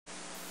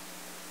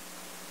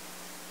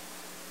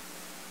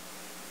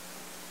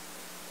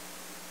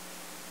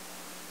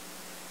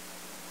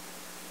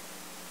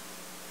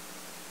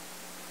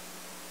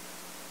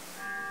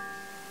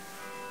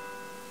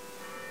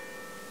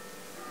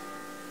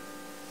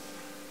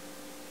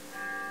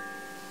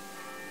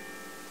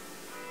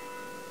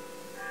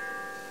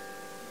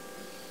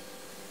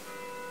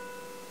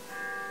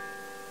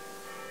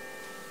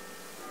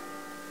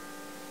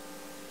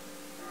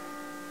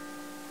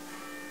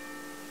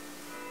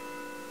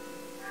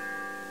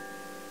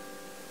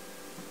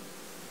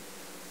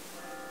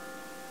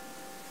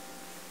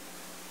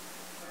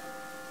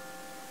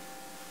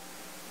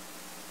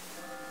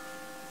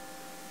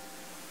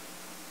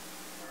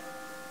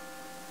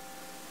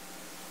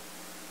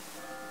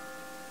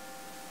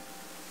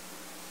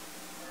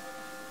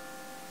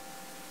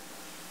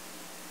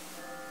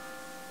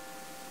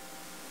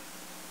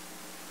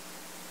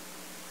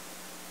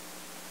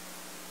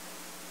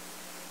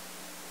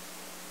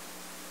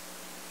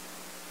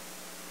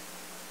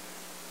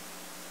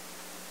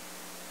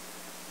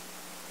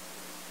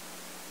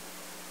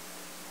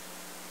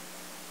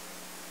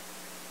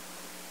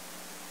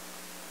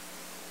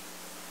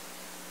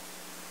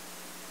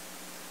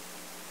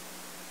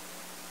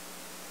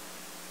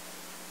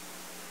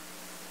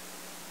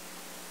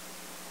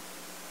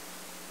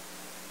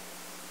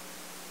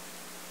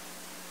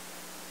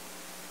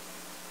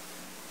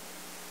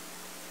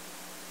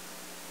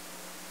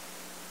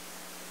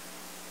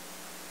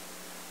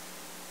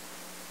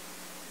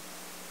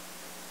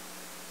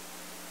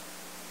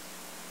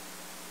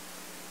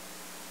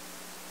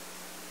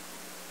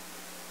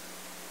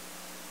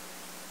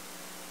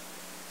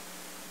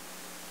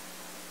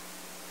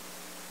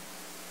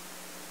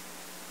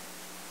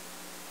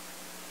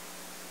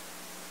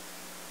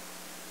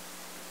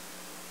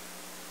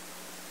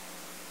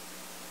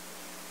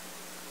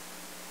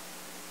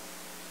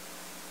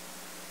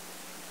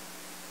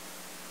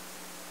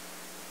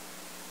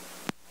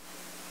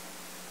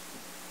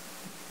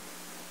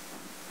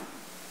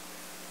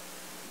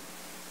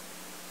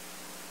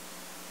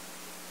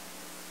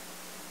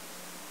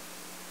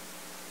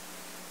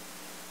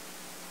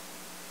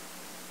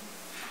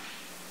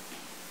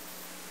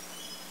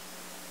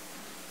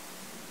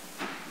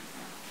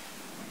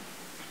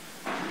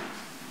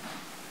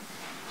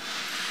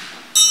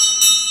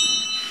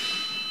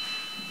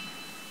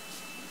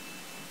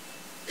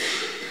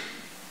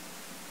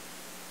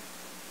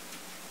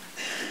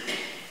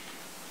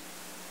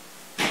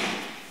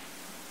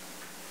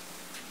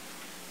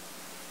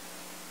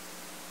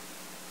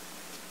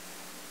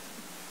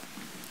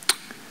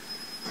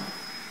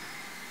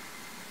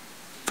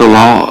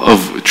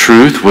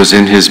Truth was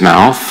in his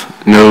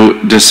mouth,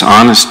 no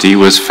dishonesty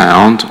was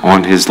found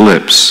on his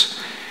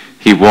lips.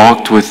 He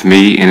walked with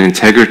me in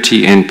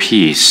integrity and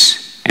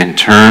peace, and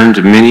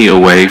turned many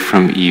away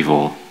from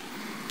evil.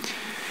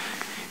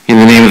 In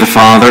the name of the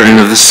Father, and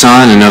of the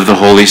Son, and of the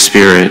Holy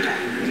Spirit.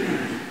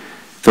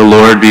 The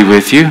Lord be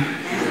with you.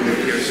 And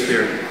with your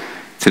spirit.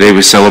 Today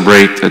we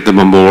celebrate the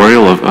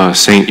memorial of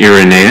St.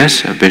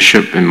 Irenaeus, a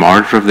bishop and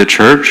martyr of the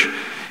church,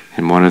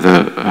 and one of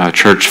the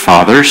church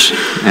fathers.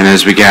 And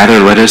as we gather,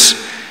 let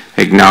us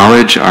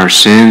acknowledge our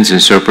sins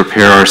and so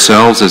prepare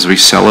ourselves as we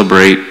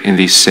celebrate in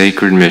these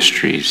sacred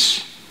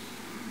mysteries.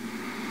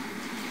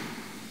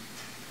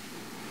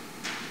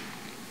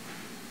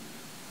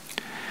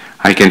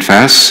 I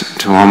confess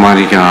to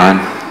Almighty God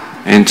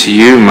and to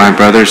you, my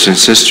brothers and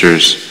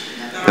sisters,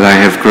 that I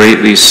have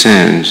greatly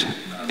sinned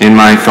in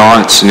my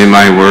thoughts and in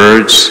my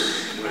words,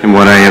 in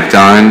what I have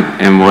done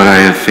and what I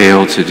have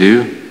failed to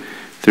do,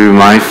 through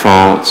my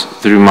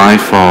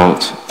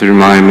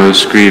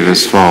most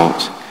grievous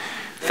fault.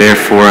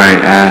 Therefore I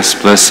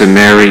ask, Blessed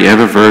Mary,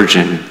 ever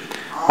Virgin,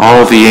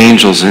 all the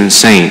angels and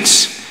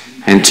saints,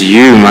 and to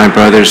you, my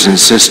brothers and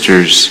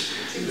sisters,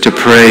 to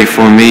pray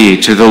for me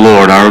to the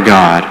Lord our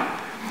God.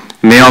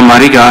 May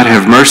Almighty God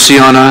have mercy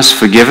on us,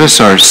 forgive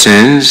us our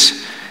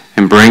sins,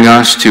 and bring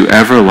us to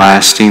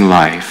everlasting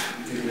life.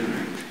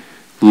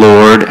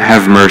 Lord,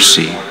 have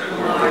mercy.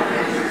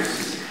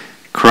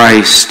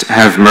 Christ,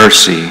 have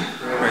mercy.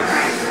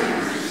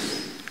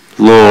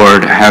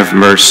 Lord, have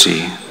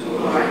mercy.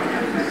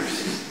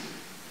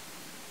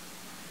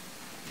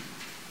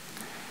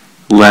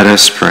 Let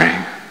us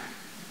pray.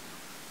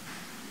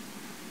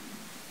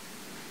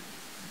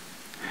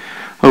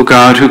 O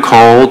God, who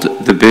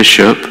called the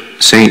bishop,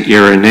 St.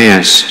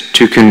 Irenaeus,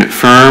 to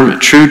confirm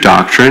true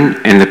doctrine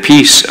and the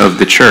peace of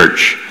the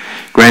church,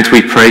 grant,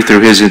 we pray,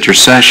 through his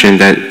intercession,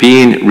 that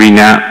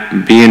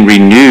being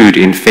renewed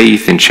in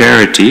faith and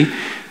charity,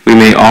 we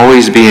may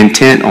always be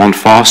intent on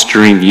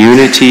fostering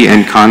unity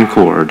and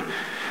concord.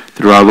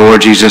 Through our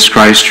Lord Jesus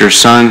Christ, your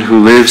Son,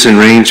 who lives and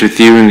reigns with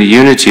you in the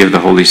unity of the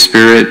Holy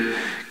Spirit,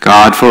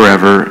 God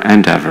forever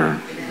and ever.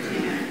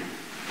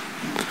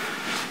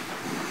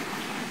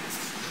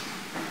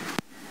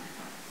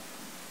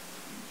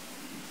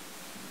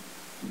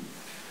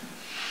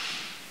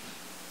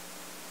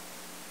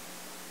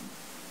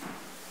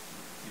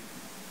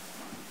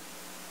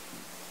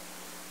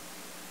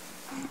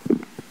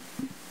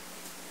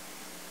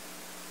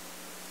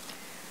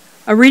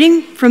 A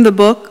reading from the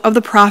book of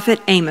the prophet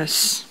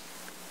Amos.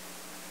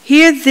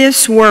 Hear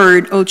this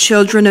word, O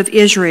children of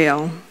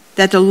Israel,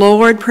 that the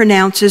Lord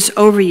pronounces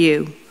over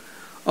you,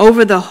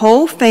 over the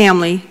whole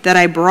family that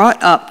I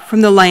brought up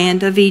from the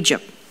land of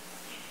Egypt.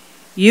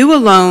 You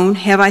alone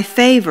have I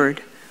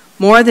favored,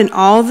 more than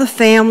all the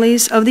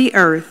families of the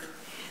earth.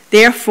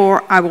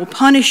 Therefore I will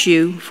punish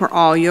you for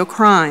all your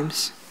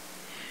crimes.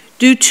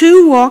 Do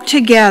two walk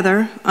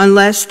together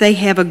unless they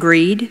have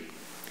agreed?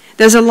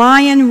 Does a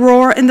lion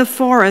roar in the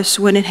forest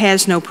when it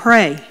has no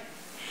prey?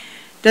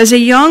 Does a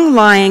young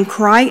lion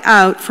cry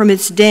out from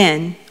its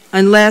den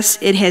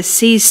unless it has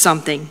seized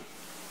something?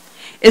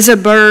 Is a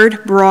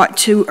bird brought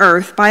to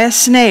earth by a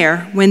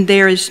snare when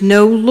there is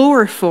no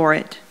lure for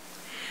it?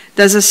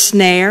 Does a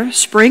snare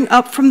spring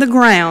up from the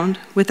ground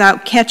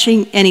without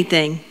catching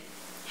anything?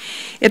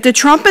 If the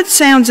trumpet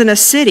sounds in a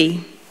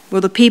city,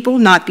 will the people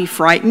not be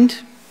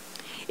frightened?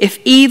 If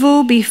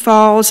evil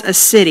befalls a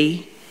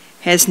city,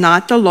 has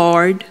not the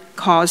Lord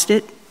caused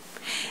it?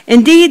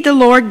 Indeed, the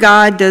Lord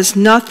God does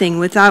nothing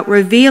without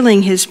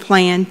revealing his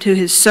plan to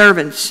his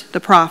servants, the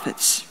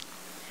prophets.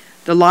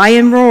 The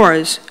lion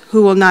roars,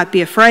 who will not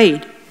be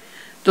afraid?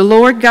 The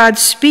Lord God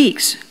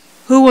speaks,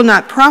 who will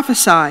not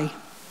prophesy?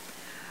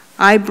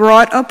 I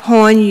brought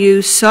upon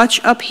you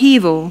such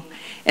upheaval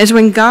as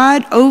when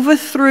God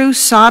overthrew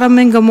Sodom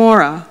and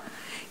Gomorrah.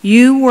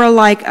 You were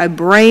like a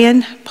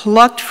brand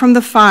plucked from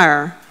the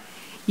fire,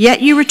 yet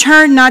you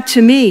returned not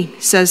to me,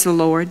 says the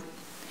Lord.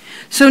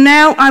 So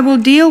now I will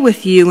deal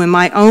with you in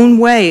my own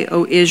way,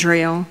 O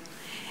Israel.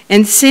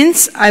 And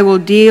since I will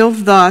deal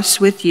thus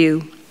with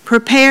you,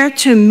 prepare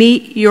to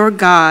meet your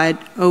God,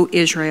 O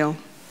Israel.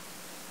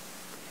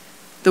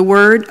 The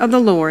word of the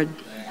Lord.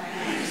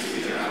 Thanks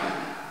be to God.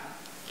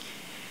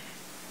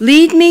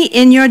 Lead me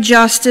in your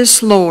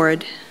justice,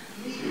 Lord.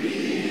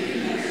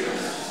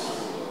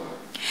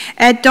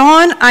 At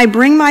dawn I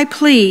bring my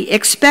plea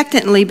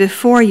expectantly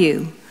before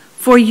you.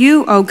 For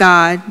you, O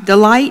God,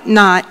 delight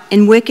not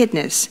in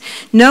wickedness.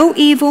 No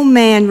evil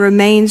man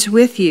remains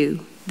with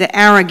you. The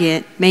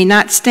arrogant may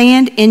not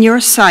stand in your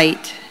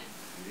sight.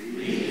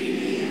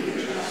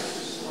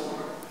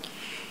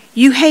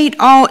 You hate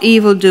all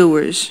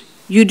evildoers.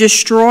 You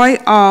destroy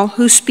all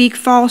who speak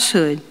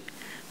falsehood.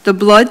 The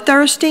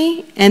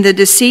bloodthirsty and the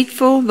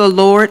deceitful the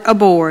Lord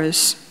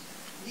abhors.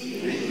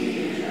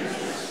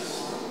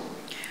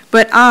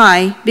 But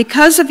I,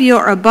 because of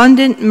your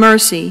abundant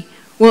mercy,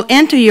 will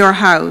enter your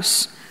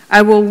house.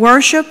 I will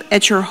worship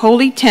at your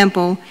holy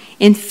temple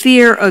in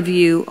fear of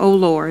you, O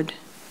Lord.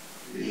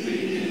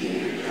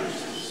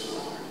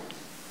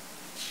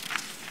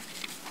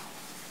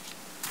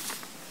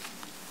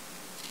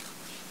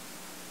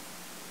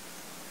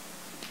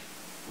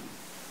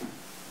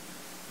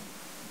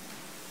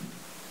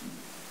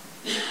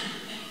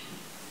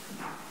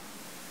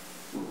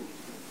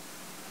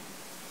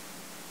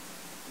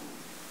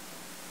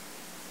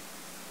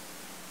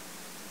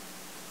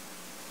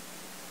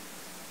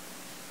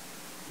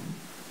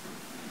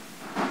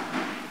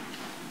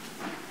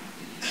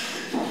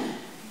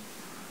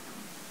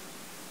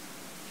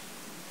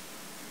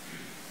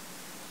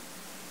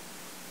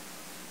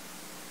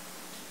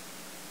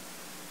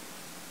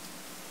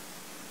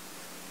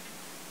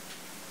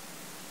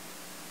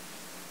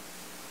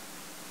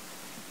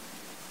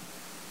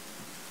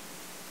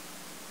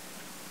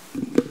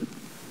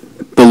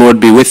 Lord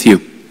be with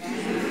you.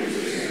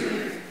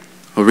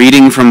 A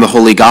reading from the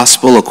Holy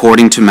Gospel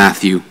according to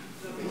Matthew.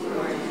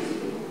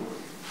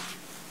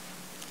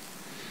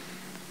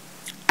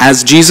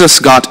 As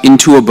Jesus got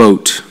into a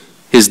boat,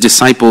 his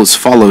disciples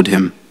followed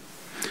him.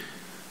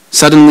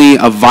 Suddenly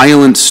a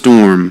violent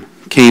storm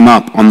came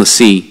up on the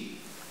sea,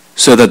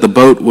 so that the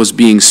boat was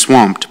being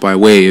swamped by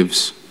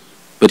waves,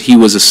 but he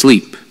was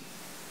asleep.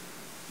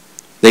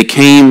 They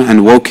came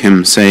and woke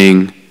him,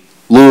 saying,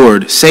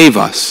 "Lord, save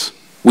us,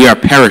 we are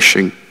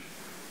perishing."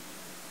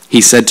 He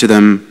said to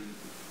them,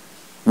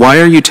 "Why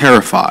are you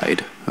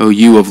terrified, O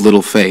you of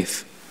little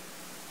faith?"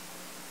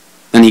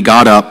 Then he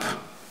got up,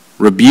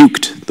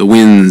 rebuked the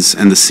winds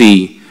and the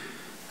sea,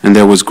 and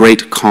there was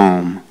great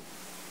calm.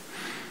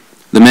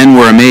 The men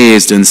were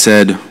amazed and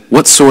said,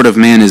 "What sort of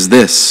man is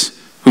this,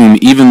 whom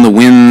even the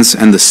winds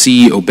and the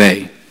sea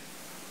obey?"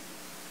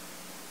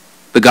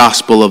 The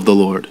Gospel of the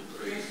Lord.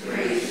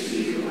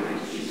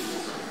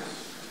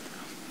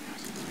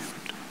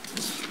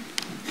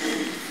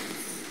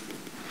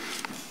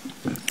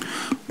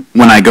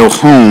 When I go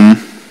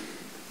home,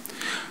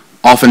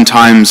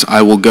 oftentimes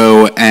I will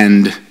go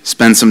and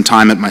spend some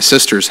time at my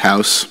sister's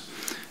house,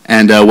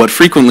 and what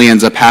frequently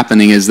ends up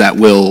happening is that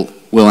we'll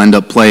end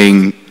up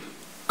playing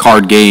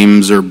card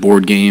games or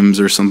board games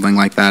or something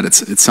like that.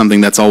 It's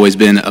something that's always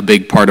been a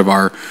big part of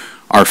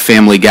our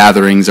family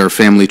gatherings, our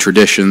family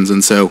traditions,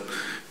 and so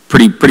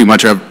pretty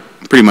much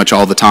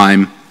all the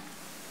time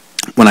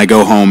when I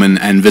go home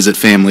and visit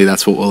family,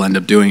 that's what we'll end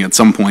up doing at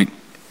some point.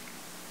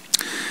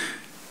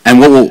 And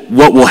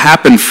what will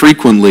happen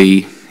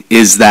frequently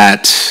is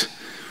that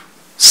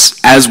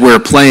as we're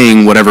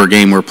playing whatever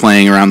game we're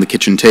playing around the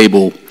kitchen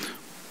table,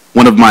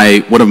 one of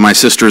my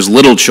sister's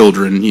little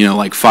children,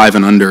 like 5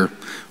 and under,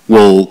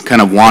 will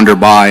kind of wander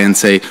by and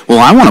say, "Well,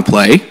 I want to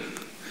play."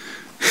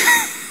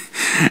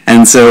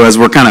 And so as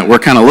we're kind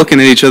of looking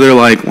at each other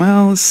like,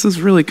 "Well, this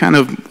is really kind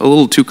of a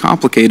little too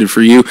complicated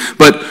for you."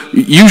 But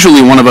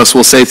usually one of us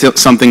will say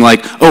something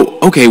like, "Oh,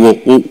 okay, well,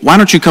 why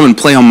don't you come and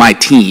play on my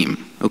team?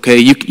 Okay,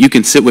 you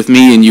can sit with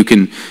me and you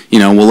can,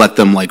 we'll let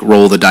them like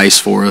roll the dice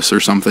for us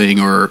or something,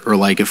 or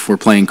like if we're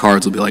playing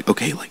cards, we'll be like,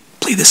 okay, like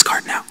play this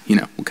card now.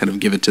 We'll kind of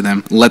give it to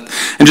them,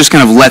 and just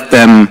kind of let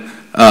them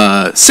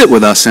sit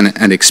with us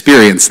and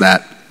experience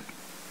that.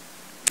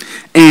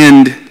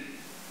 And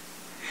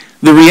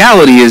the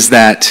reality is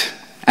that,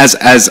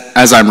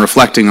 as I'm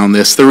reflecting on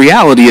this, the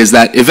reality is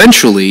that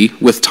eventually,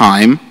 with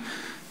time,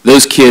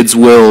 those kids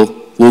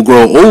will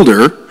grow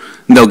older,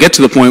 and they'll get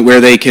to the point where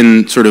they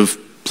can sort of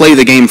play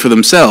the game for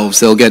themselves.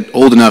 They'll get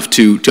old enough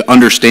to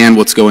understand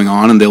what's going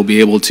on, and they'll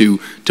be able to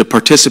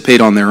participate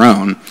on their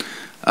own,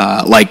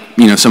 like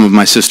some of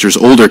my sister's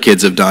older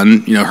kids have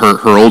done.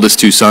 Her oldest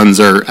 2 sons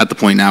are at the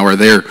point now where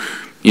they're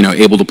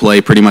able to play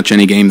pretty much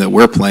any game that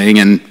we're playing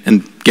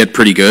and get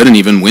pretty good and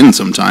even win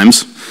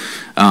sometimes.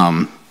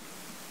 And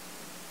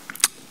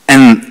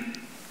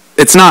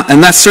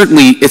that's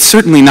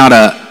certainly not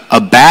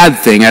a bad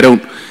thing.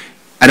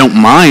 I don't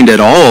mind at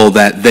all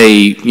that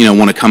they,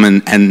 want to come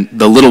in, and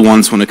the little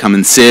ones want to come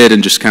and sit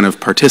and just kind of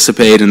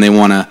participate, and they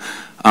want to,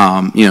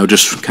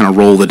 just kind of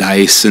roll the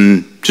dice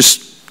and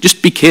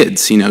just be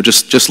kids,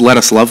 just let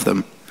us love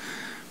them.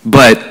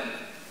 But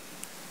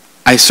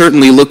I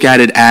certainly look at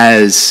it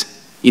as,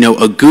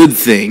 a good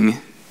thing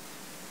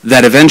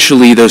that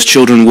eventually those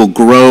children will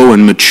grow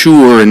and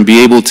mature and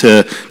be able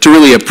to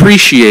really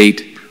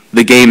appreciate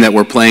the game that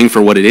we're playing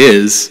for what it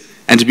is,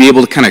 and to be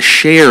able to kind of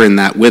share in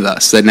that with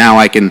us. That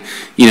now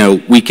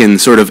we can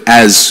sort of,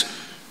 as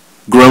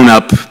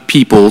grown-up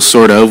people,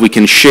 we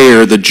can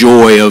share the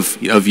joy of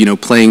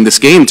playing this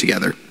game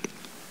together.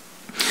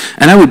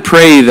 And I would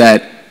pray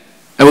that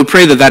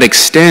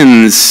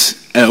extends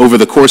over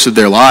the course of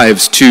their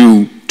lives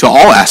to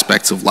all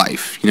aspects of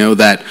life.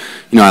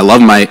 I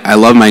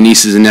love my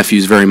nieces and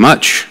nephews very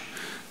much.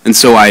 And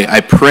so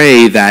I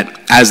pray that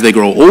as they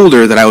grow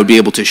older, that I would be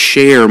able to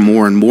share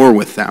more and more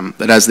with them.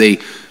 That as they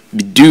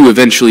do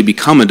eventually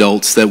become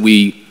adults, that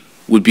we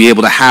would be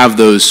able to have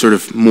those sort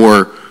of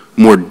more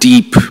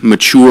deep,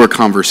 mature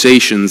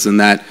conversations, and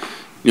that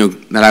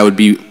that I would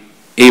be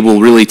able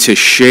really to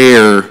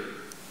share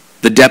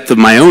the depth of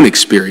my own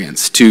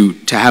experience, to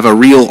have a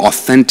real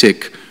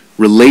authentic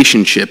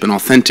relationship, an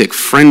authentic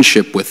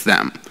friendship with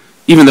them.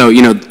 Even though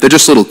they're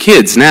just little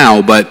kids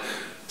now, but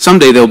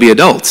someday they'll be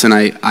adults, and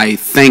I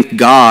thank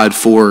God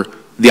for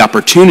the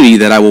opportunity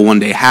that I will one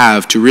day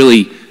have to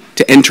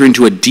enter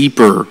into a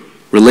deeper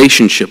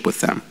relationship with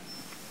them.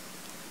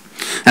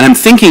 And I'm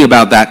thinking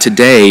about that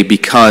today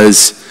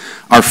because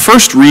our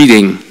first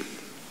reading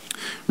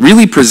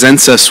really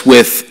presents us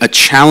with a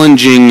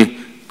challenging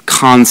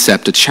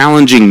concept, a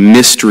challenging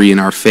mystery in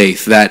our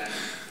faith, that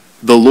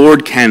the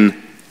Lord can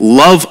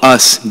love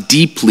us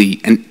deeply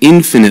and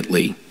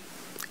infinitely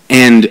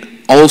and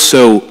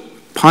also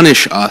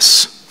punish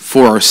us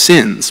for our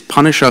sins,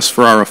 punish us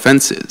for our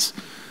offenses.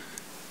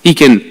 He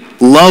can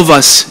love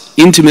us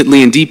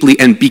intimately and deeply,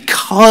 and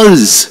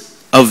because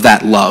of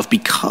that love,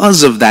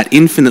 because of that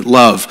infinite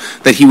love,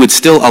 that he would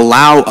still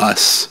allow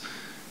us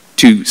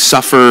to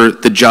suffer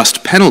the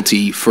just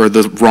penalty for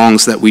the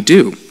wrongs that we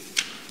do.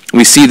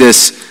 We see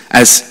this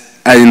as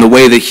in the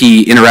way that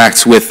he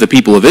interacts with the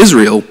people of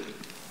Israel,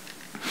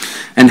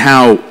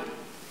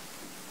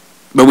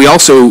 but we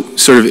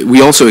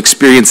also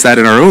experience that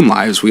in our own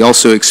lives. We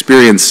also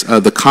experience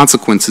the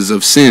consequences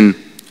of sin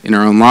in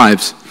our own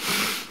lives.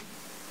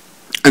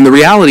 And the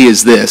reality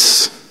is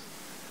this: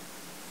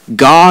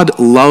 God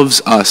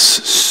loves us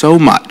so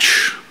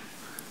much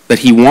that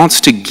he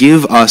wants to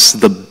give us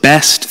the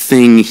best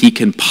thing he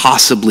can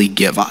possibly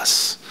give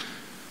us.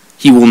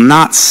 He will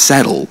not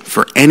settle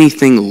for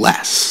anything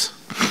less.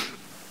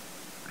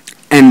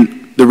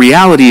 And the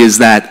reality is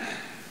that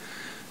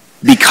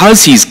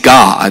because he's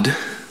God,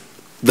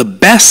 the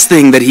best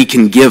thing that he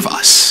can give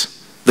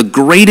us, the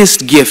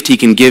greatest gift he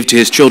can give to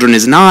his children,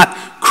 is not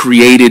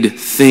created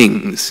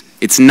things.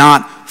 It's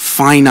not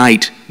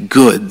finite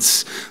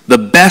goods. The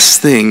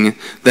best thing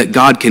that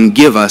God can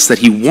give us, that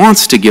he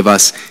wants to give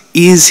us,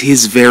 is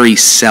his very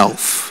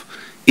self,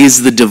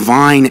 is the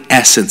divine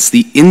essence,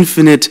 the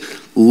infinite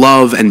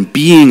love and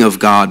being of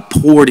God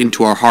poured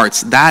into our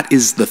hearts. That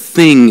is the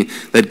thing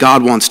that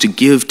God wants to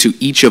give to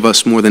each of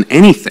us more than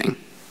anything.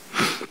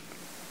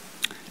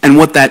 And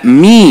what that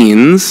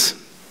means,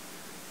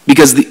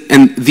 because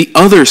the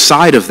other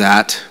side of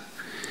that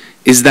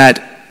is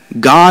that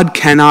God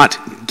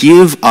cannot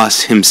give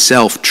us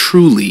himself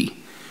truly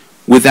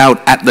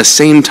without at the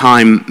same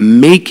time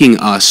making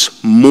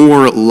us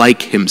more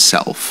like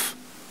himself.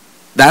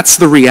 That's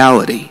the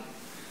reality.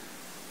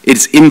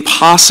 It's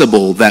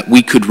impossible that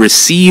we could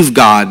receive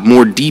God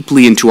more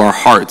deeply into our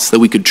hearts, that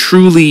we could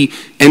truly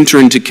enter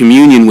into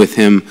communion with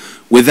him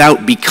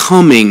without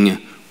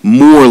becoming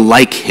more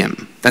like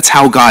him. That's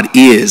how God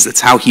is.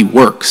 That's how he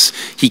works.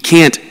 He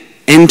can't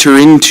enter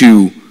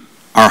into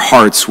our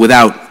hearts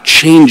without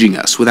changing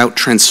us, without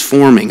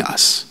transforming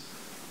us.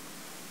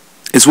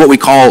 It's what we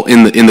call,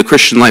 in the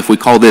Christian life, we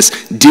call this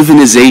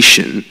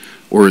divinization,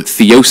 or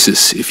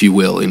theosis, if you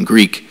will, in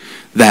Greek,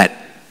 that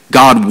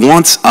God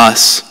wants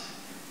us,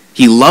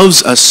 he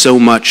loves us so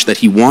much that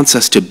he wants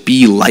us to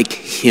be like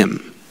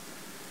him.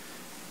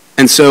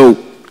 And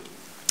so,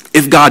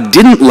 if God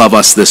didn't love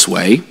us this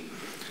way,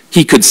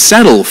 he could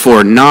settle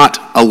for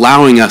not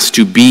allowing us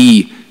to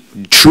be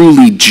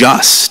truly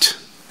just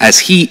as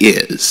he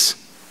is.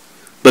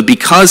 But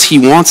because he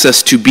wants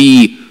us to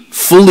be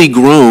fully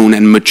grown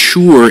and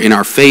mature in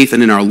our faith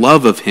and in our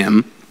love of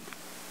him,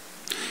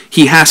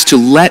 he has to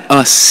let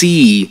us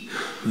see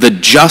the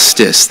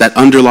justice that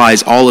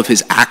underlies all of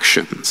his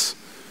actions.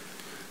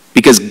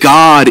 Because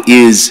God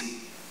is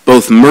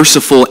both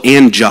merciful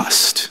and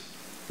just.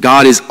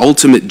 God is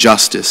ultimate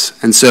justice.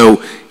 And so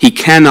he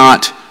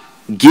cannot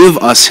give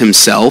us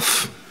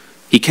himself.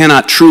 He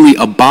cannot truly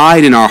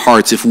abide in our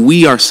hearts if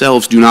we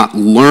ourselves do not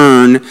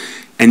learn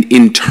and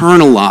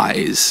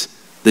internalize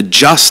the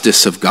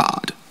justice of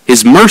God.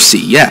 His mercy,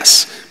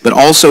 yes, but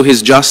also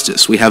his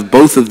justice. We have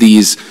both of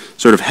these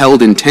sort of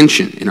held in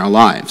tension in our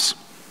lives.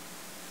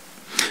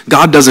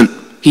 God doesn't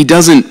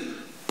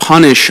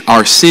punish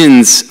our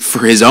sins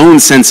for his own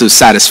sense of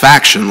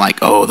satisfaction, like,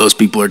 oh, those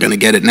people are going to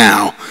get it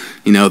now.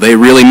 You know, they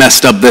really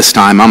messed up this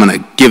time. I'm going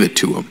to give it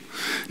to them.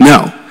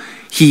 No,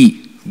 he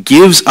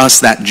gives us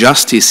that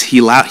justice. He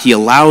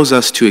allows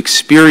us to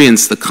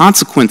experience the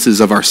consequences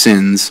of our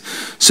sins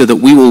so that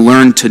we will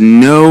learn to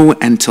know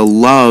and to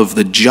love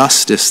the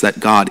justice that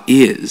God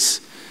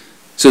is,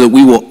 so that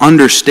we will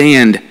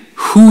understand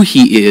who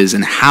he is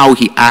and how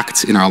he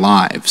acts in our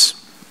lives.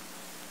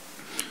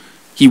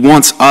 He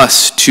wants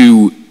us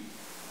to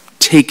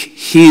take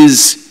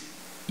his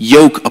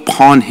yoke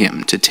upon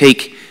him, to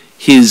take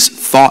his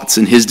thoughts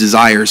and his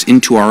desires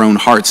into our own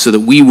hearts so that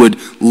we would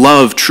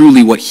love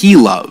truly what he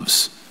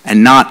loves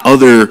and not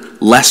other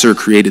lesser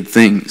created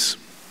things.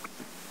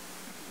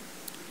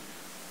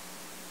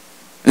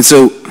 And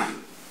so,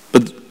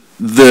 but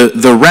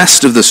the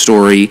rest of the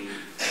story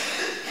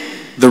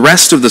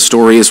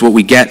is what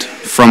we get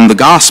from the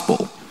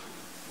gospel,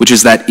 which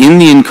is that in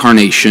the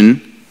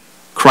incarnation,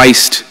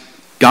 Christ,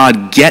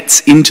 God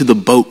gets into the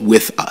boat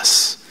with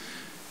us.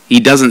 He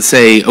doesn't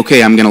say,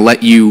 okay, I'm going to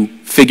let you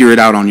figure it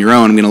out on your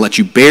own. I'm going to let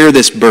you bear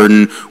this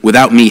burden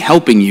without me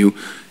helping you.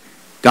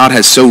 God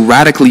has so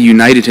radically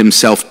united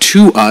himself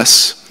to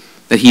us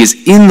that he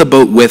is in the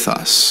boat with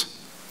us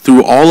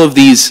through all of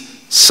these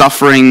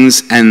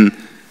sufferings and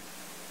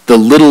the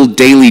little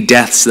daily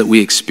deaths that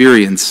we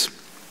experience.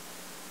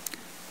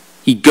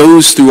 He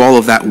goes through all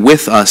of that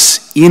with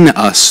us, in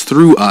us,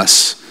 through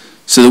us,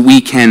 so that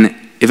we can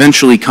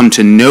eventually come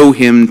to know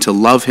him, to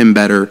love him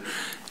better,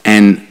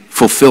 and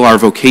fulfill our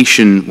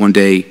vocation one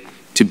day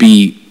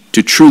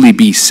to truly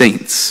be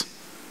saints.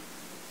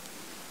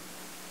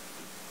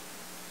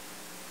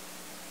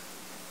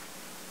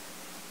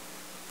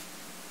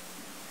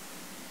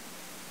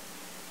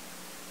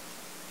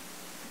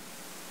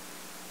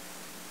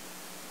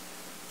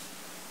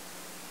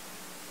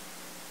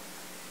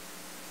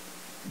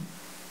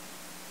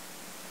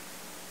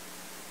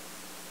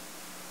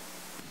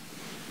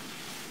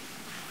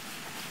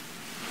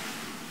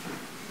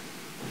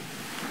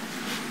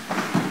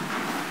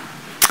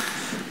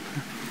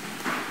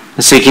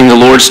 Seeking the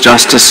Lord's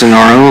justice in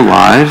our own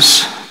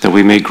lives, that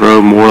we may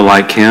grow more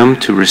like him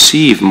to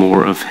receive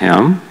more of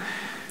him,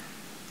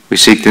 we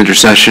seek the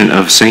intercession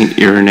of St.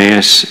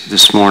 Irenaeus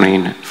this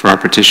morning for our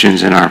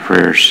petitions and our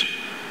prayers.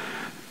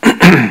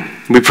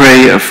 We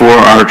pray for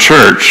our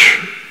church,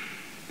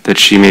 that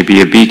she may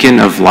be a beacon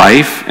of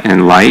life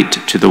and light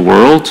to the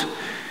world,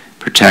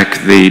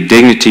 protect the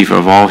dignity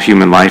of all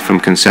human life from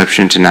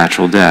conception to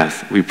natural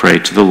death. We pray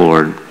to the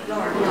Lord.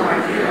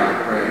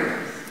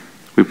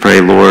 We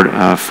pray, Lord,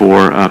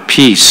 for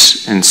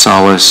peace and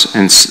solace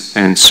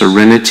and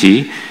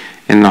serenity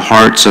in the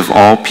hearts of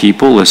all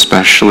people,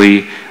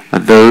 especially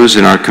those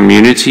in our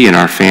community and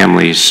our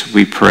families.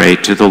 We pray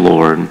to the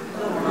Lord.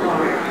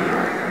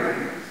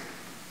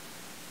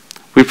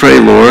 We pray,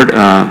 Lord,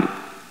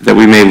 that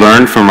we may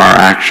learn from our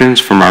actions,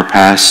 from our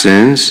past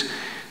sins,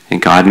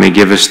 and God may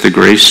give us the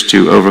grace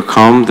to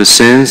overcome the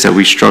sins that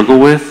we struggle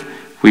with.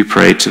 We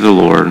pray to the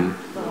Lord.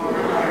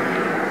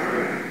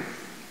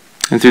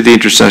 And through the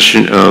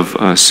intercession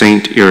of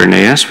St.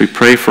 Irenaeus, we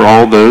pray for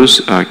all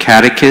those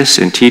catechists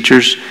and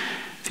teachers,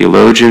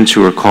 theologians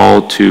who are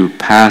called to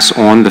pass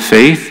on the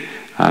faith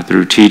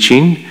through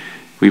teaching.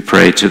 We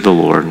pray to the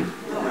Lord.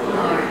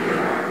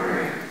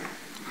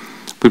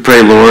 We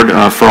pray, Lord,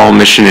 for all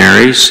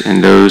missionaries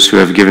and those who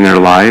have given their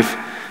life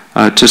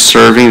to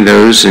serving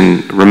those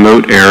in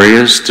remote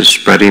areas, to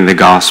spreading the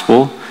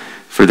gospel,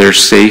 for their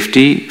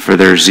safety, for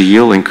their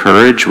zeal and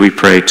courage. We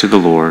pray to the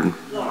Lord.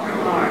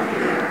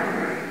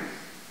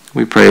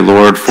 We pray,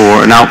 Lord,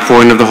 for an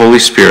outpouring of the Holy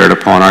Spirit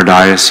upon our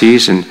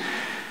diocese and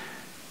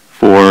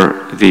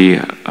for the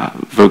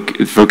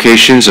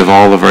vocations of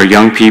all of our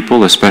young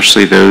people,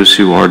 especially those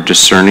who are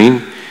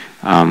discerning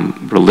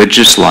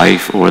religious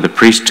life or the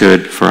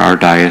priesthood for our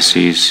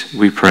diocese.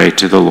 We pray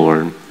to the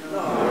Lord.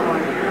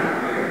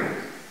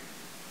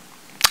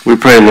 We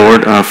pray,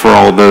 Lord, for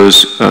all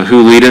those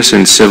who lead us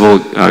in civil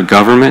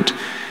government,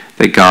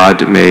 that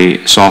God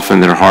may soften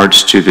their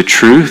hearts to the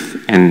truth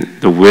and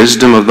the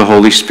wisdom of the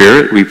Holy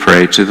Spirit. We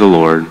pray to the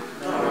Lord.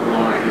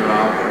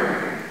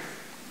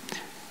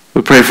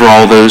 We pray for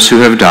all those who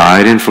have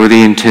died and for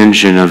the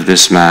intention of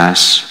this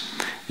Mass,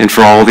 and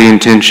for all the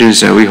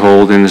intentions that we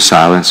hold in the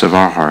silence of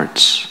our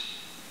hearts.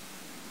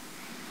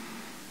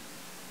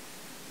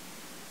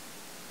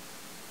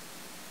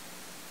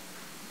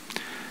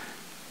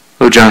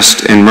 O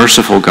just and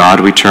merciful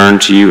God, we turn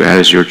to you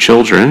as your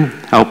children.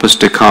 Help us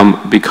to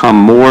become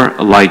more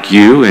like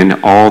you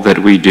in all that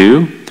we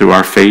do through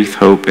our faith,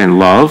 hope, and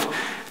love,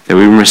 that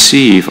we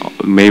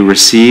may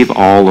receive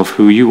all of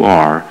who you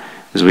are,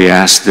 as we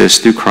ask this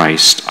through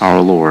Christ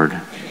our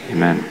Lord.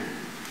 Amen.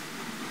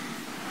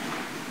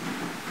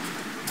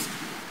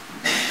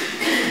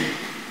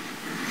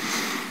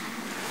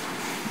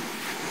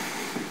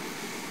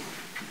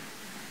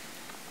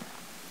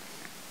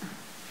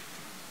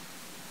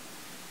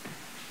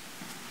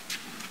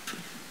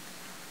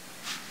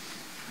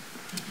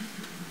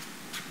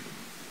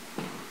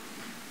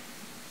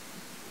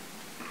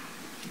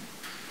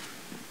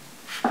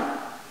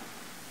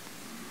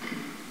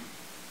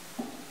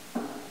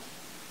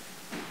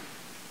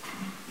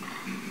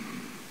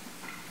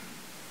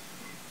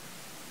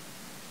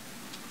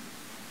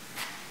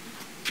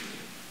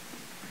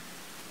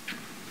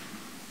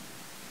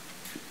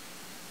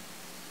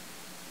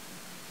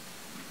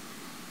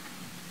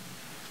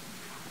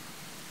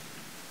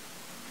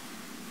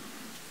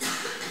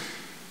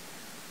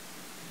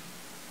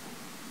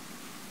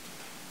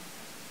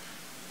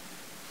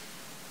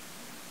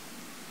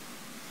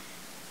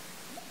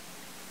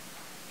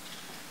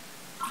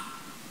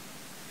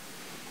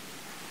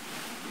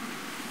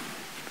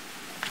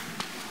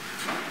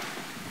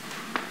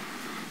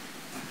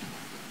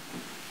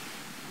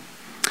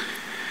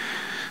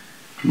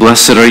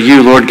 Blessed are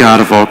you, Lord God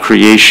of all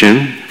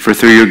creation, for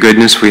through your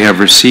goodness we have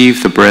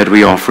received the bread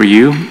we offer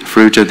you,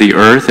 fruit of the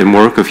earth and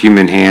work of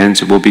human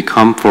hands. It will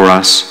become for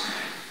us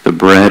the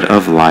bread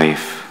of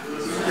life.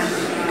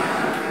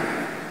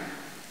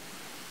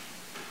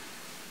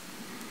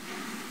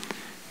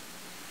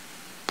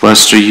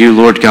 Blessed are you,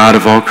 Lord God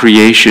of all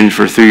creation,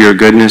 for through your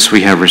goodness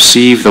we have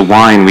received the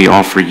wine we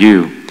offer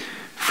you,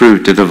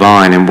 fruit of the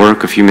vine and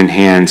work of human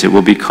hands. It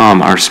will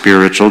become our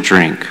spiritual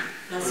drink.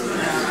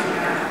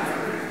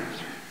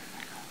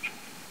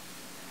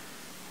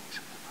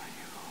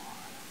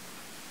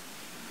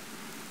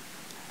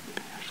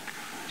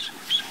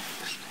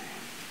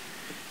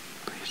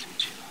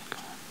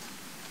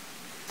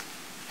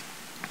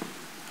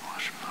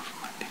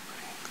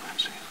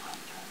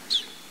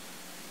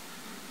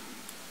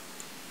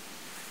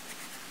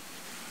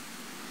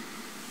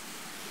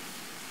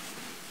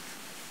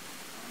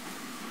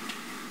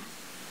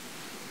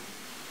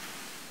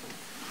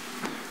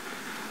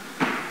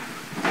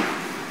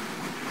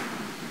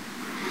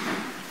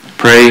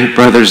 Pray,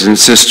 brothers and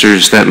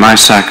sisters, that my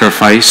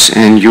sacrifice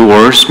and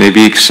yours may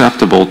be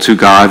acceptable to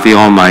God the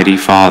Almighty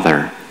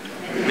Father.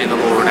 May the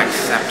Lord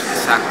accept the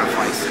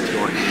sacrifice at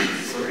your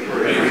hands, for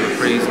the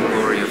praise and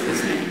glory of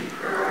his name,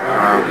 for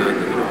our good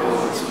and the good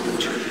of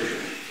the Church.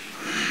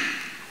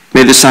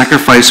 May the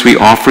sacrifice we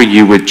offer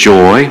you with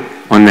joy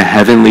on the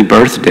heavenly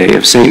birthday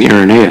of St.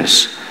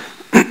 Irenaeus.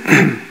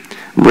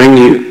 Bring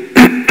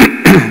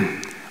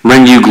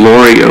you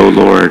glory, O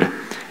Lord,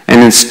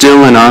 and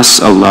instill in us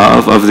a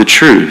love of the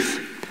truth,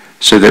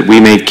 so that we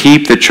may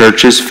keep the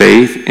church's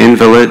faith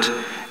inviolate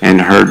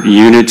and her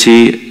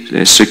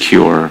unity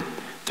secure,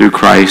 through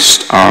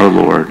Christ our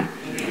Lord.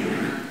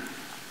 Amen.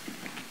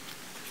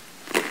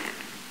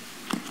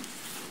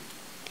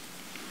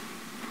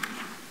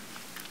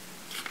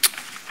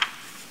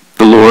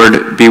 The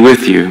Lord be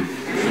with you.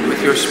 And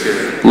with your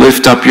spirit.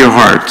 Lift up your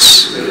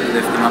hearts. Lift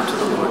them up to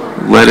the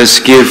Lord. Let us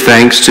give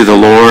thanks to the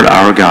Lord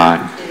our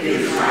God.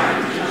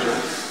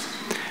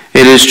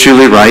 It is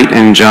truly right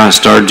and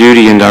just, our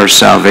duty and our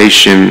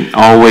salvation,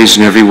 always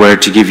and everywhere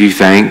to give you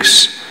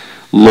thanks,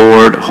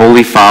 Lord,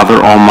 Holy Father,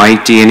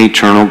 Almighty and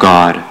eternal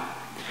God.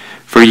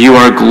 For you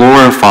are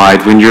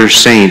glorified when your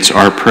saints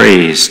are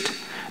praised.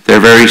 Their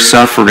very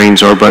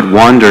sufferings are but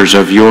wonders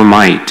of your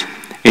might.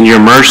 In your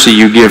mercy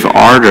you give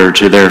ardor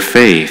to their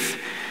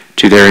faith.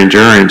 To their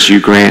endurance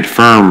you grant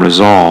firm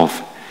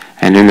resolve.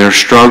 And in their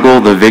struggle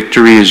the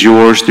victory is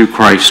yours through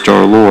Christ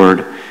our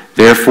Lord.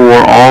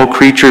 Therefore all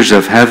creatures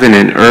of heaven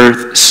and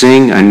earth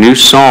sing a new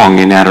song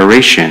in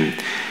adoration.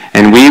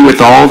 And we with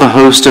all the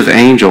host of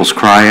angels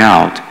cry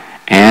out,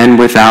 and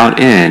without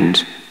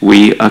end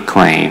we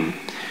acclaim.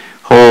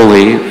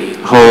 Holy,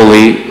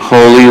 holy,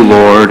 holy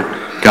Lord,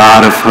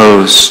 God of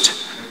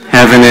hosts,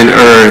 heaven and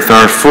earth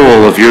are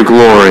full of your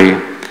glory.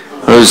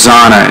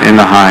 Hosanna in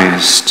the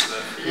highest.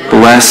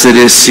 Blessed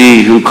is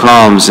he who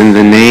comes in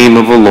the name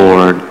of the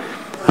Lord.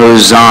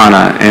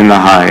 Hosanna in the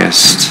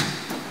highest.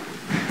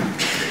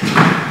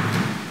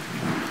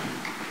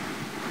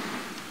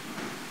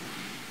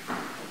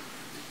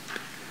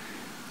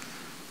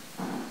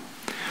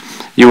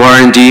 You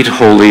are indeed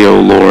holy, O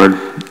Lord,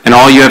 and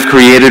all you have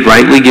created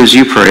rightly gives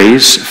you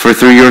praise, for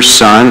through your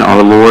Son,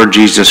 our Lord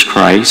Jesus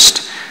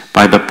Christ,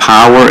 by the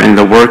power and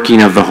the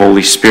working of the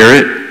Holy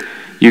Spirit,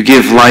 you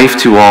give life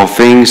to all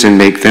things and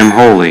make them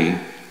holy.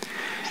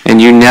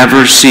 And you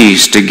never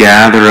cease to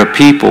gather a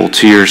people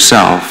to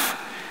yourself,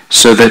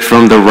 so that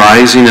from the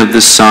rising of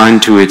the sun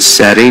to its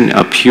setting,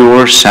 a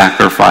pure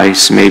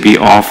sacrifice may be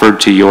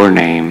offered to your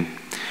name.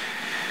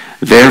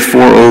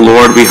 Therefore, O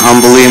Lord, we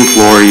humbly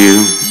implore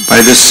you,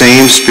 by the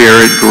same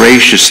Spirit,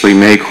 graciously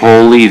make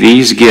holy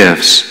these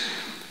gifts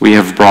we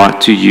have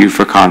brought to you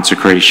for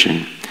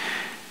consecration,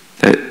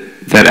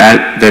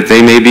 that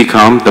they may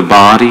become the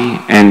body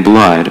and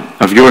blood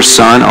of your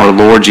Son, our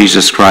Lord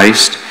Jesus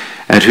Christ,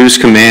 at whose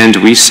command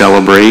we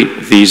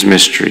celebrate these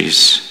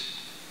mysteries.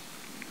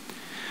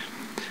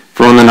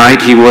 For on the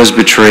night he was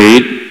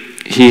betrayed,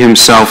 he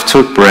himself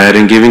took bread,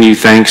 and giving you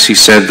thanks, he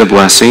said the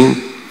blessing,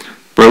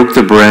 broke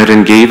the bread,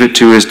 and gave it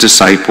to his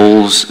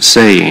disciples,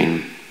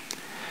 saying,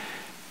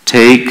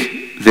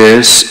 "Take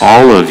this,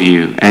 all of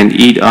you, and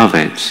eat of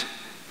it,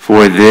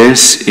 for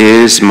this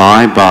is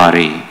my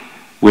body,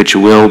 which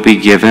will be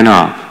given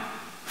up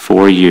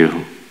for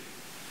you."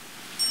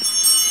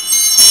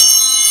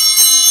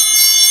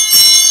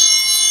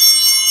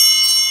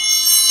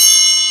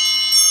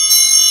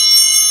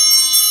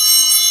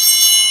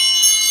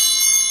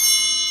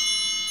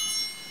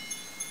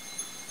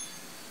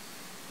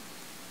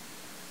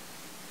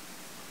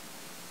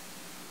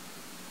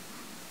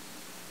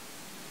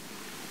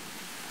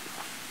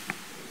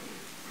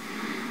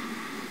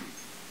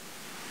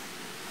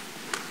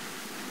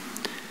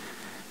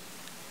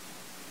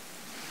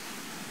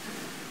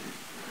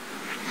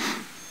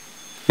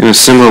 In a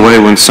similar way,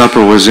 when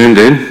supper was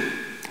ended,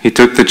 he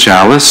took the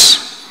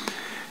chalice,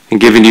 and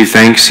giving you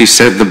thanks, he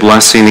said the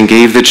blessing, and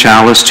gave the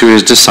chalice to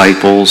his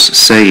disciples,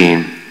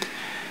 saying,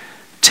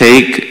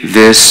 "Take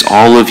this,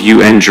 all of you,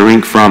 and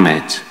drink from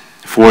it,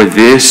 for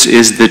this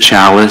is the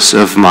chalice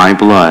of my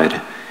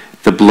blood,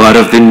 the blood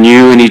of the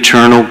new and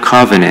eternal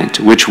covenant,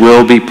 which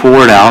will be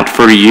poured out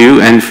for you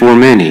and for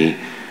many,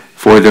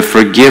 for the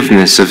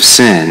forgiveness of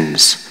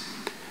sins.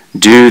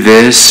 Do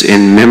this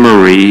in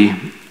memory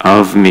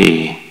of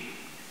me."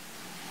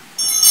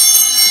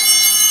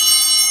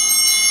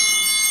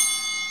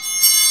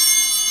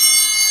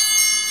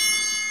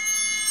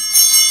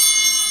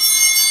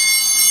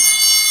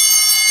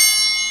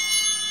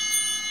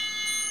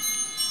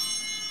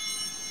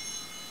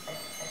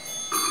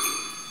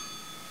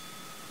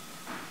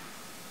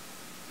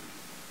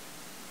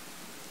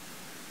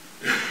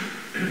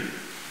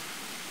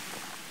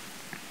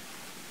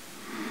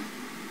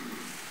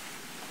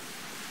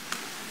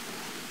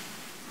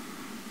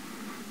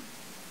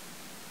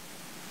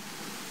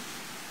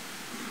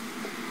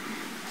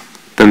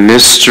 The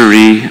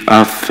mystery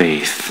of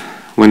faith.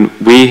 When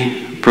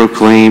we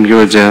proclaim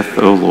your death,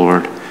 O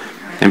Lord,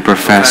 and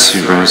profess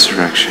your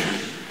resurrection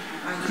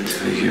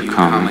until you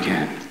come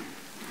again.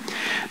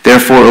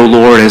 Therefore, O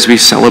Lord, as we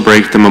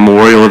celebrate the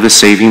memorial of the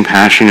saving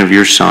passion of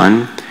your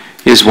Son,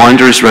 his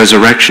wondrous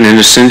resurrection and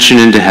ascension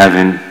into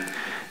heaven,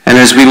 and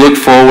as we look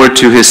forward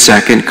to his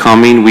second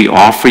coming, we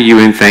offer you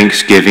in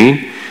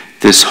thanksgiving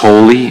this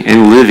holy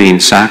and living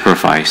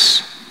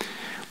sacrifice.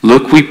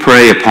 Look, we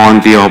pray, upon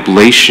the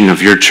oblation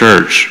of your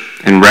church,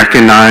 and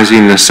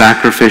recognizing the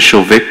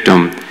sacrificial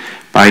victim,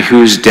 by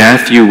whose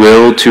death you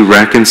willed to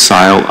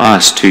reconcile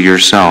us to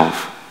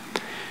yourself.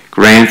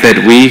 Grant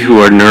that we who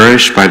are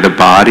nourished by the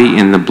body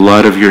and the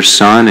blood of your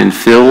Son and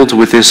filled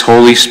with his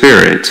Holy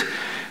Spirit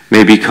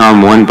may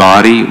become one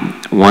body,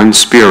 one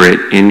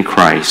spirit in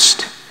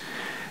Christ.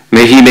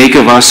 May he make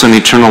of us an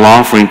eternal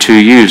offering to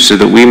you so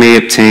that we may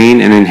obtain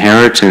an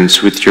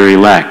inheritance with your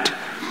elect,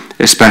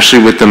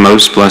 especially with the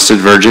most blessed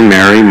Virgin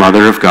Mary,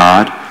 Mother of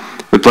God,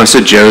 with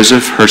blessed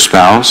Joseph, her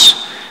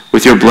spouse,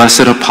 with your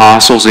blessed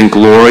apostles and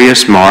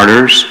glorious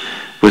martyrs,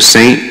 with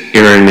Saint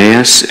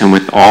Irenaeus, and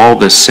with all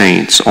the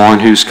saints, on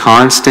whose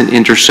constant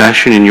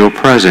intercession in your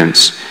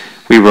presence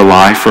we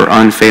rely for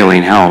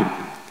unfailing help.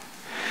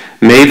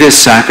 May this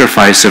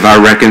sacrifice of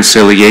our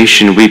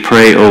reconciliation, we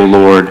pray, O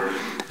Lord,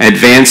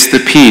 advance the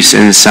peace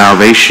and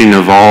salvation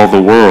of all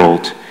the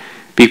world.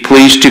 Be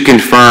pleased to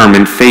confirm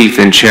in faith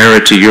and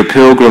charity your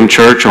pilgrim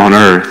church on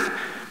earth,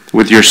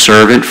 with your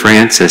servant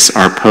Francis,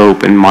 our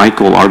Pope, and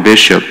Michael, our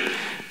Bishop,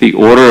 the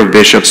order of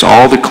bishops,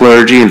 all the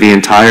clergy, and the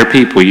entire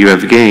people you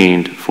have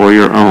gained for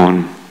your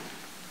own.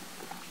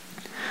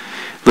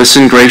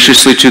 Listen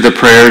graciously to the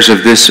prayers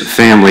of this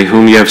family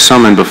whom you have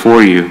summoned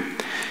before you.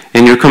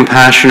 In your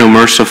compassion, O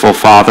merciful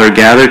Father,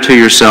 gather to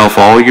yourself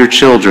all your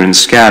children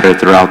scattered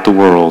throughout the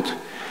world.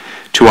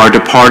 To our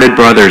departed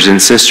brothers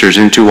and sisters,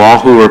 and to all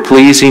who are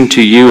pleasing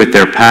to you at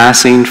their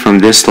passing from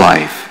this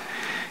life,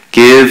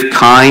 give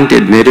kind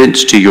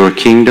admittance to your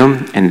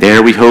kingdom, and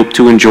there we hope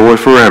to enjoy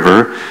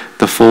forever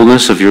the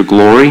fullness of your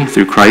glory,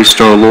 through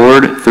Christ our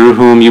Lord, through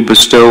whom you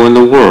bestow in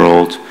the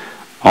world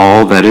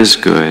all that is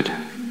good.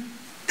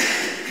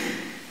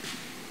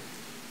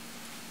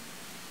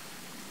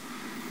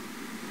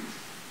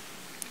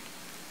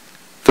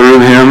 Through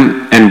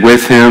him, and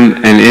with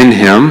him, and in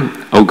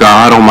him, O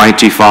God,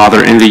 Almighty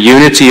Father, in the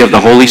unity of the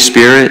Holy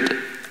Spirit,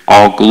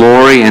 all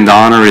glory and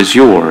honor is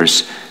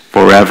yours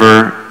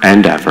forever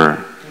and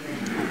ever.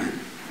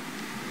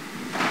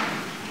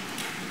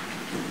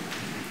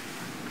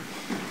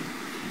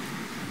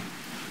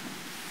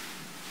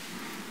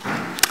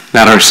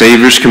 At our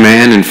Savior's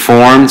command,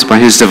 informed by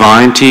his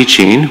divine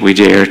teaching, we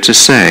dare to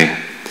say,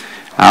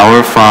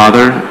 Our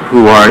Father,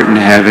 who art in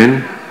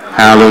heaven,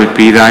 hallowed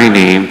be thy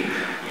name.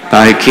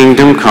 Thy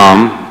kingdom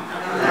come,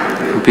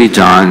 be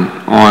done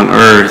on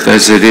earth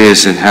as it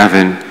is in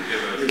heaven.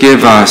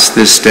 Give us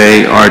this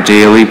day our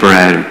daily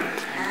bread,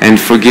 and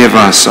forgive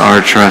us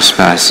our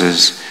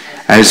trespasses,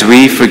 as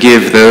we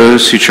forgive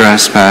those who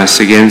trespass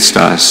against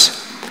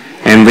us.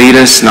 And lead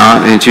us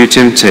not into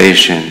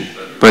temptation,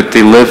 but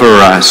deliver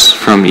us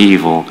from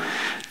evil.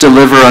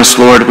 Deliver us,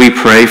 Lord, we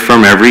pray,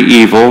 from every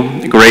evil.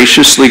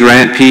 Graciously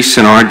grant peace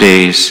in our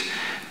days,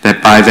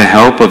 that by the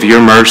help of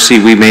your mercy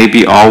we may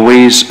be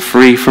always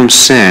free from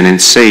sin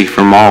and safe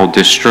from all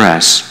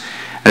distress,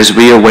 as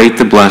we await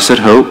the blessed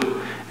hope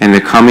and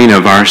the coming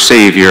of our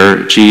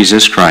Savior,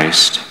 Jesus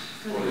Christ.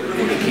 For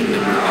the kingdom,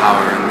 the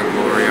power, and the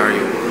glory are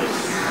yours.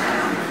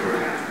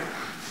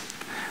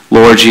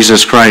 Lord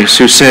Jesus Christ,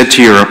 who said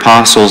to your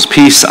apostles,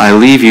 Peace I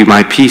leave you,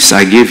 my peace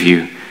I give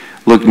you,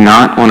 look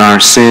not on our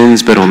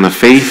sins, but on the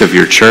faith of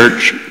your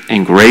church,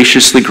 and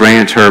graciously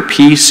grant her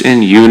peace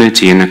and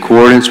unity in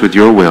accordance with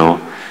your will,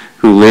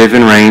 who live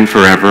and reign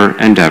forever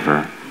and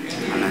ever.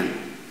 Amen.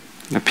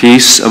 The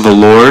peace of the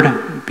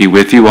Lord be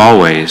with you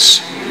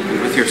always.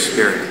 And with your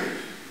spirit.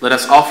 Let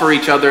us offer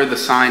each other the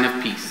sign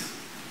of peace.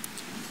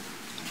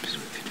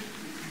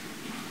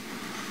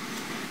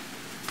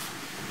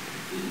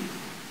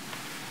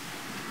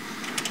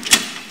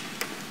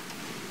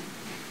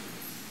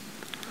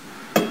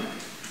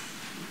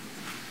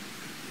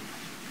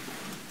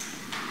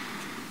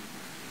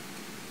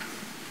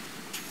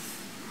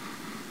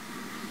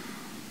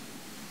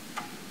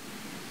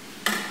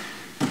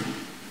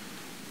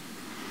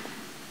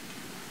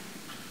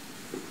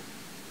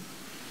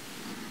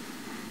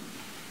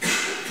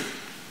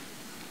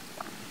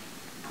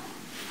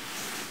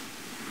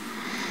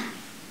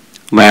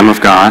 Lamb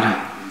of God,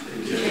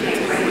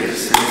 Take away the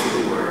sins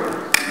of the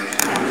world.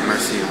 Have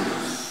mercy on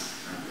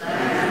us.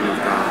 Lamb of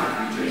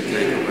God,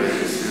 take away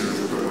the sins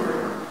of the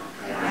world.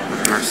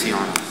 Have mercy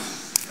on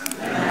us.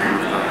 Lamb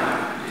of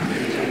God,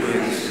 take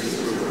away the sins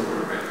of the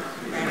world.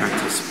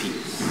 Grant us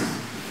peace.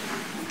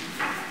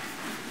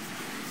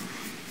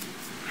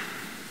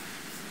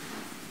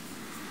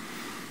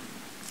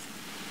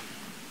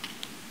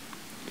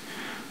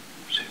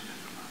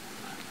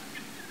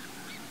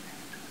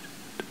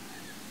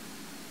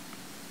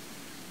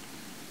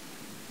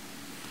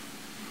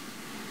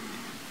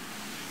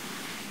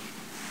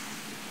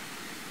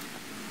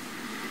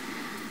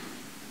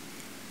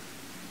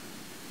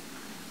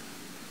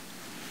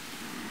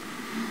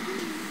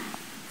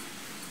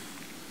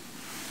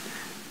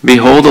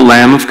 Behold the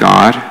Lamb of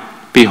God.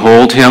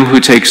 Behold him who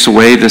takes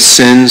away the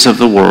sins of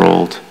the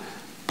world.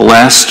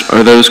 Blessed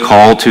are those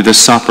called to the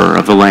supper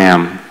of the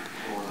Lamb.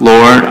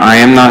 Lord, I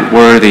am not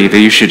worthy that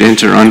you should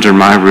enter under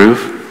my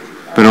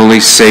roof, but only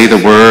say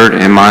the word,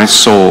 and my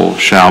soul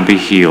shall be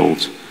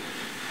healed.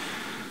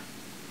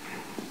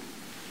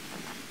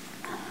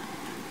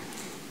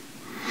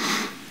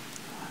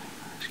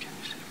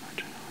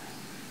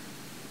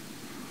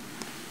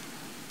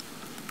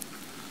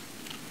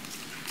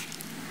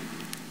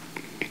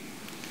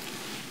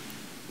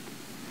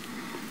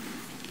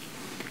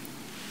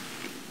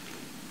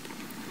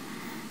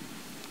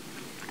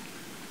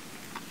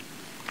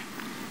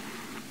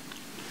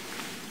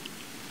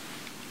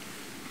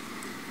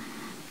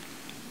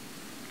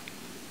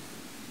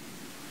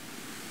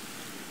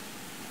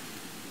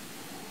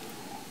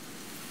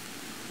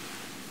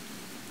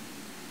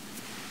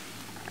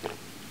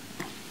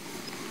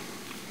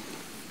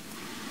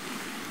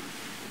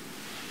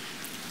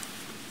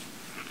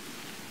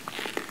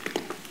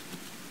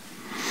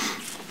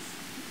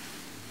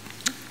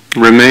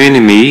 Remain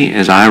in me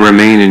as I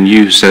remain in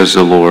you, says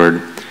the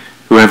Lord.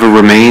 Whoever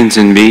remains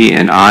in me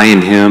and I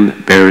in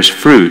him bears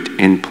fruit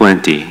in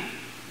plenty.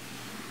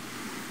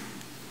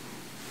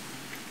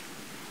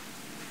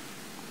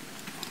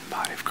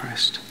 Body of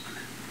Christ.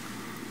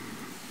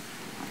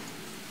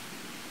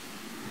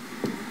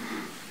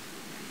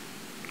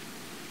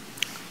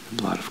 The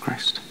blood of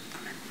Christ.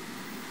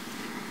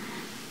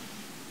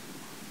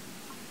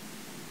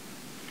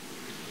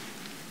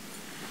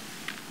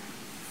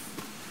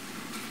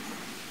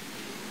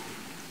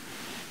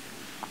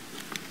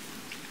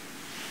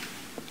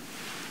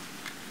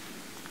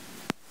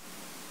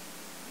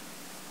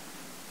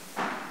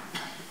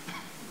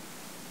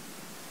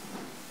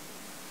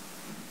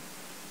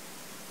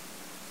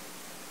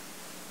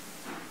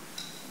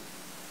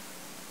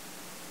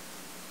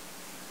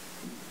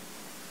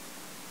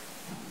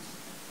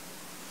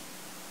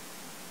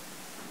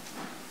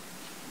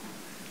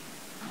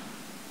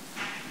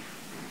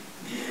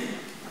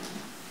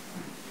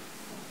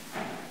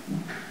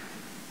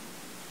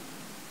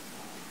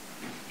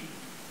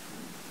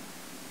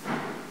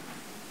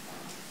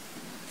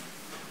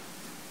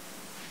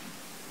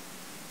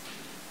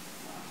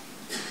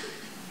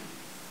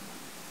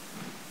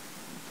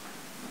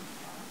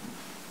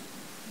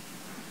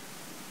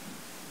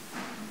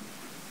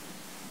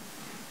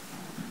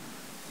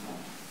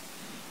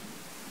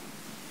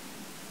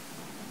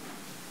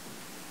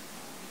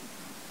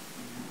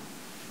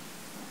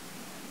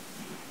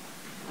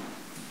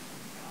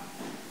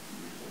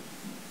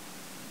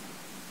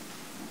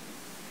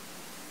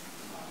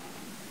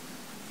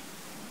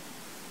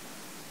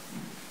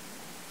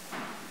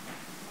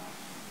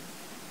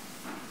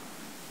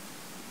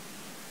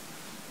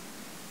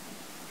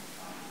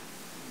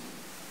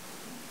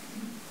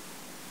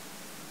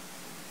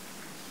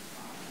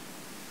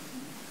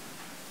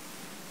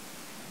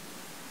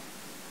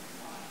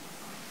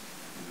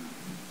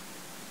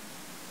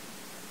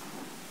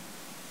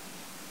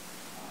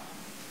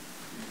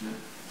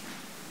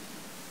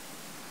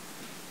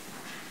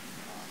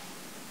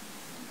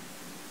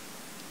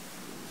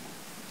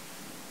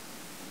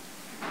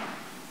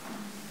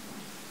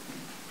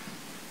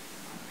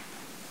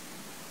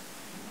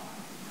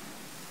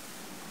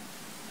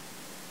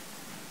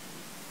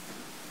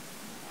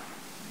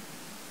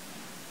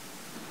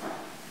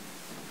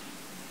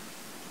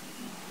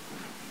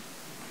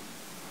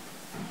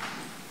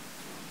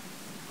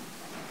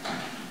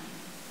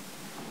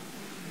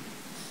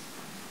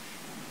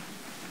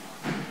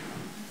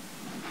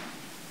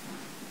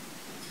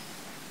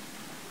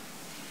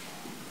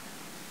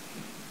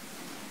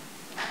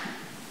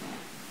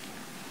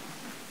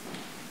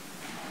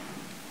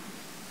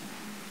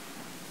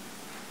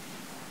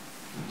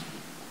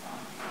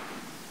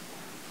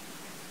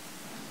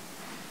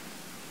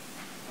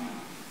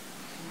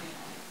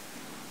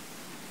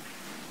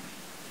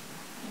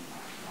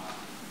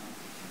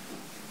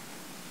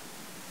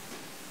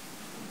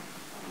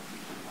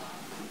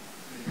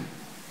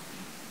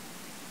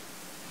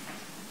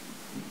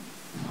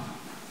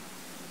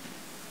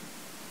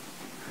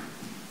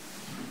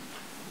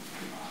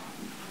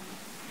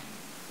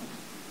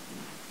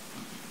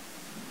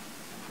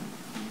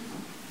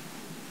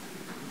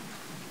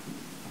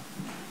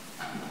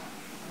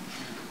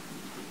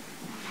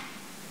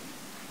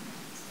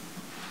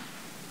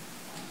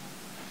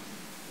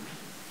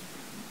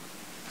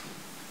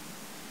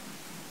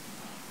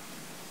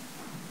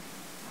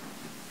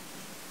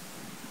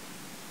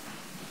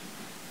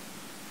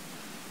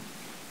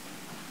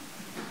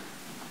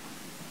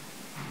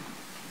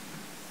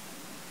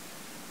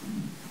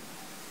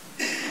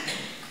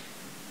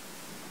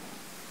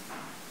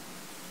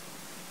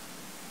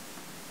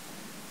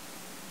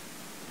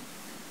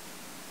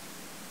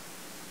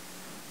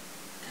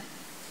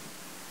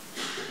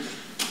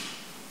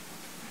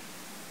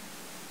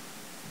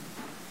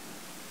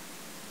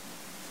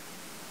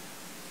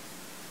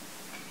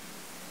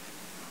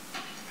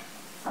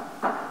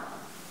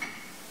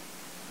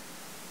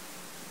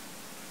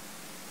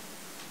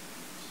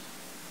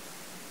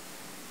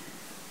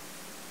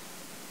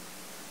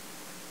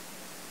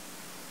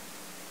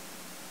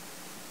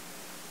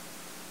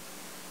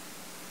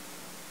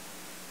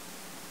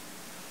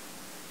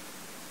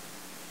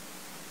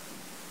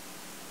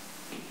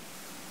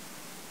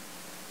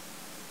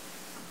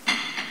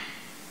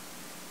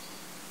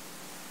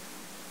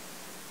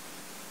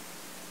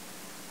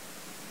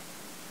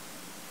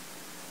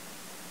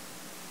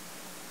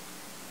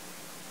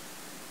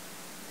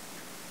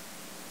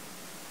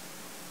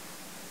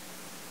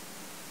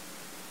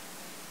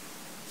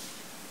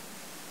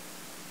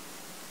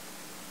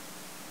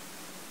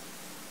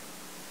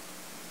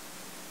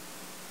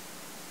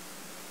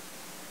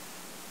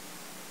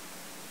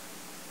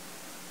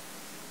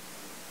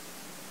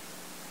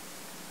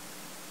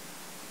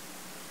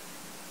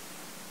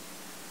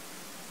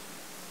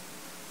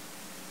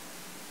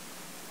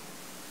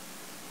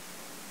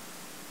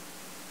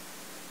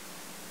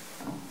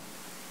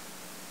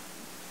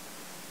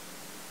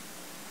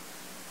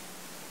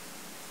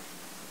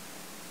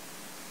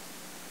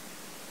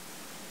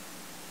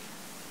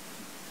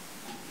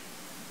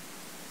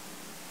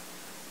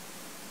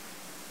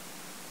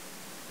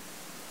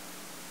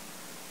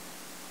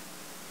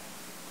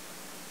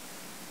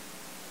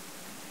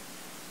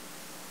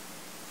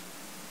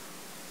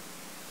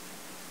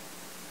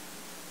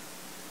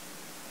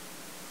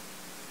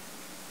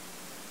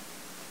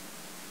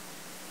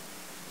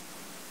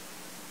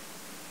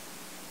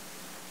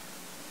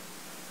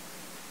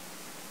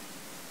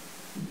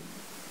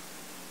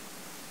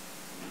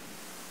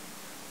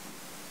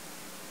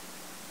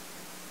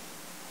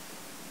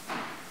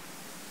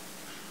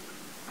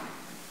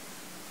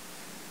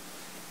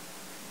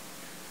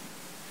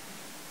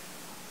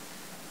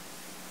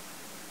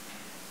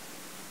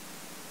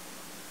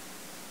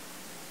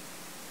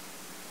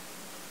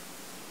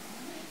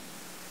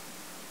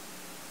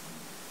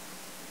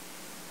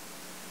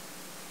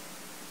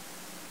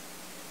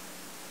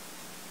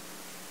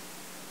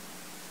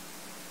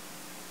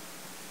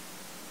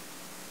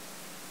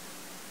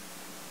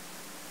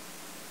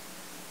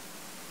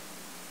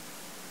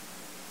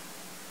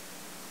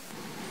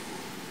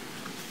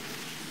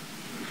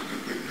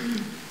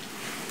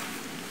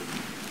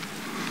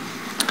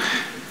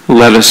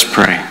 Let us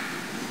pray.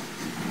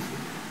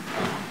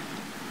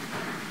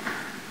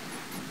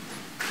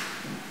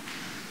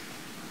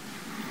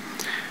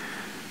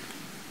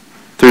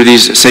 Through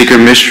these sacred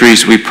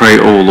mysteries, we pray,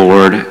 O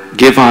Lord,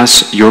 give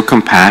us your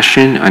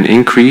compassion, an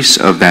increase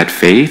of that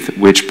faith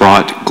which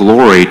brought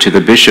glory to the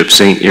Bishop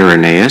St.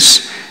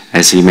 Irenaeus,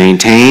 as he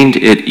maintained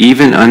it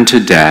even unto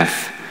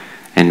death,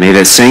 and may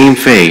that same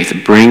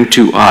faith bring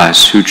to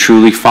us who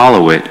truly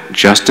follow it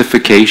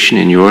justification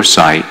in your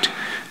sight,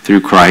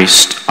 through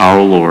Christ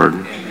our Lord.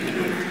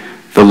 Amen.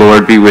 The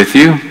Lord be with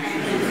you,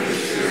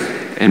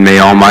 and may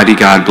Almighty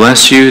God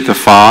bless you, the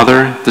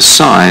Father, the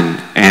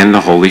Son, and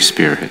the Holy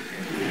Spirit.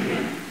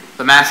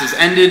 The Mass is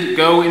ended.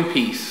 Go in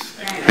peace.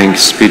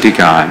 Thanks be to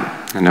God,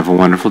 and have a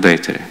wonderful day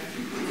today.